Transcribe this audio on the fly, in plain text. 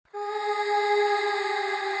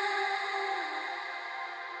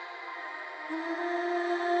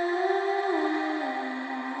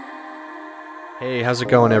Hey, how's it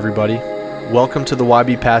going, everybody? Welcome to the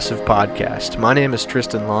YB Passive Podcast. My name is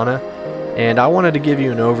Tristan Lana, and I wanted to give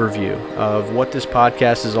you an overview of what this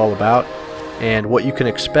podcast is all about and what you can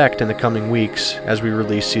expect in the coming weeks as we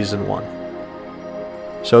release Season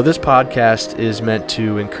 1. So this podcast is meant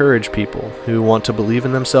to encourage people who want to believe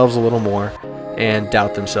in themselves a little more and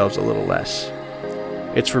doubt themselves a little less.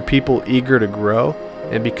 It's for people eager to grow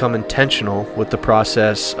and become intentional with the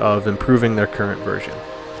process of improving their current version.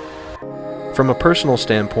 From a personal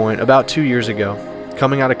standpoint, about 2 years ago,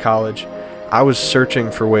 coming out of college, I was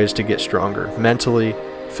searching for ways to get stronger, mentally,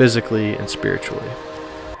 physically, and spiritually.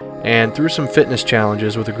 And through some fitness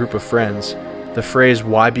challenges with a group of friends, the phrase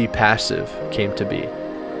 "why be passive" came to be.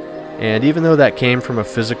 And even though that came from a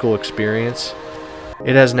physical experience,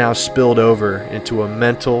 it has now spilled over into a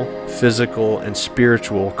mental, physical, and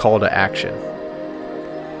spiritual call to action.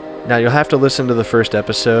 Now, you'll have to listen to the first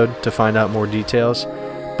episode to find out more details,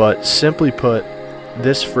 but simply put,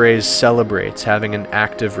 this phrase celebrates having an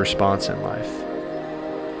active response in life.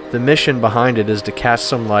 The mission behind it is to cast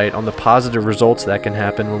some light on the positive results that can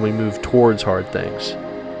happen when we move towards hard things,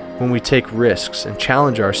 when we take risks and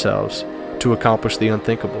challenge ourselves to accomplish the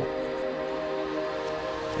unthinkable.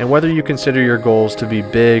 And whether you consider your goals to be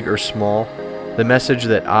big or small, the message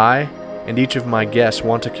that I and each of my guests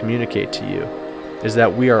want to communicate to you is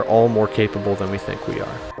that we are all more capable than we think we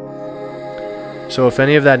are. So if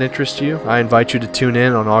any of that interests you, I invite you to tune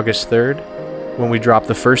in on August 3rd when we drop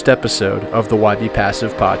the first episode of the YB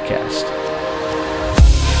Passive Podcast.